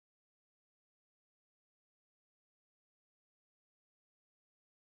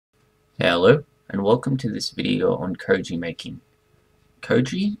Hello, and welcome to this video on Koji making.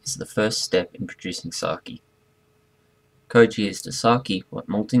 Koji is the first step in producing sake. Koji is to sake what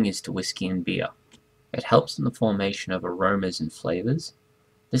malting is to whiskey and beer. It helps in the formation of aromas and flavors.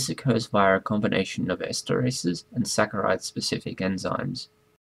 This occurs via a combination of esterases and saccharide-specific enzymes.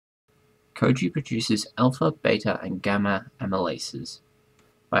 Koji produces alpha, beta, and gamma amylases.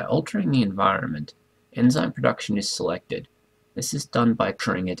 By altering the environment, enzyme production is selected. This is done by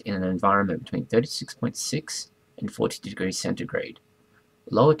growing it in an environment between 36.6 and 40 degrees centigrade.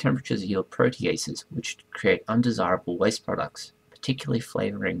 Lower temperatures yield proteases, which create undesirable waste products, particularly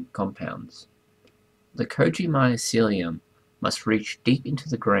flavoring compounds. The Koji mycelium must reach deep into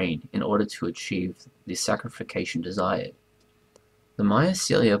the grain in order to achieve the saccharification desired. The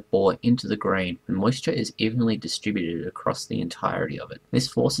mycelia bore into the grain when moisture is evenly distributed across the entirety of it. This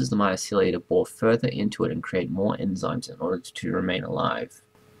forces the mycelia to bore further into it and create more enzymes in order to remain alive.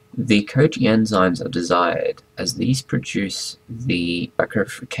 The Koji enzymes are desired as these produce the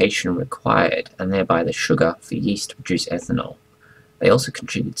saccharification required and thereby the sugar for yeast to produce ethanol. They also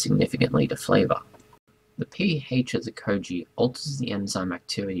contribute significantly to flavor. The pH of the Koji alters the enzyme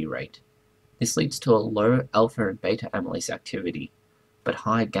activity rate. This leads to a low alpha and beta amylase activity, but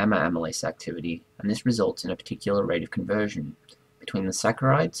high gamma amylase activity, and this results in a particular rate of conversion between the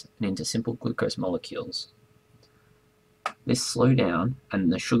saccharides and into simple glucose molecules. This slowdown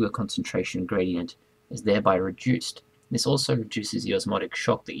and the sugar concentration gradient is thereby reduced. This also reduces the osmotic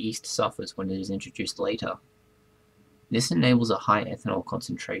shock the yeast suffers when it is introduced later. This enables a high ethanol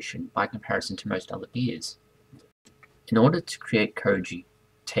concentration by comparison to most other beers. In order to create Koji,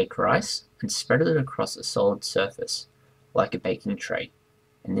 take rice and spread it across a solid surface, like a baking tray.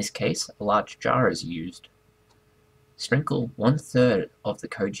 In this case, a large jar is used. Sprinkle 1/3 of the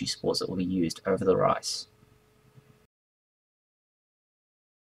Koji spores that will be used over the rice.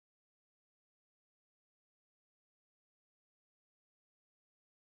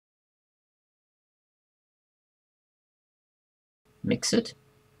 Mix it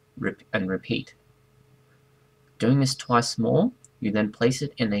and repeat. Doing this twice more, you then place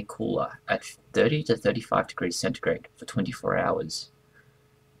it in a cooler at 30 to 35 degrees centigrade for 24 hours.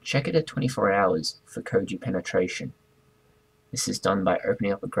 Check it at 24 hours for Koji penetration. This is done by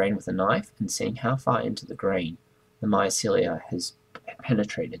opening up a grain with a knife and seeing how far into the grain the mycelia has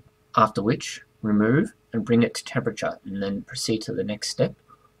penetrated, after which remove and bring it to temperature and then proceed to the next step,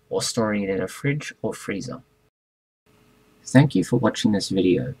 or storing it in a fridge or freezer. Thank you for watching this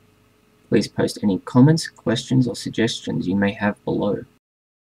video. Please post any comments, questions, or suggestions you may have below.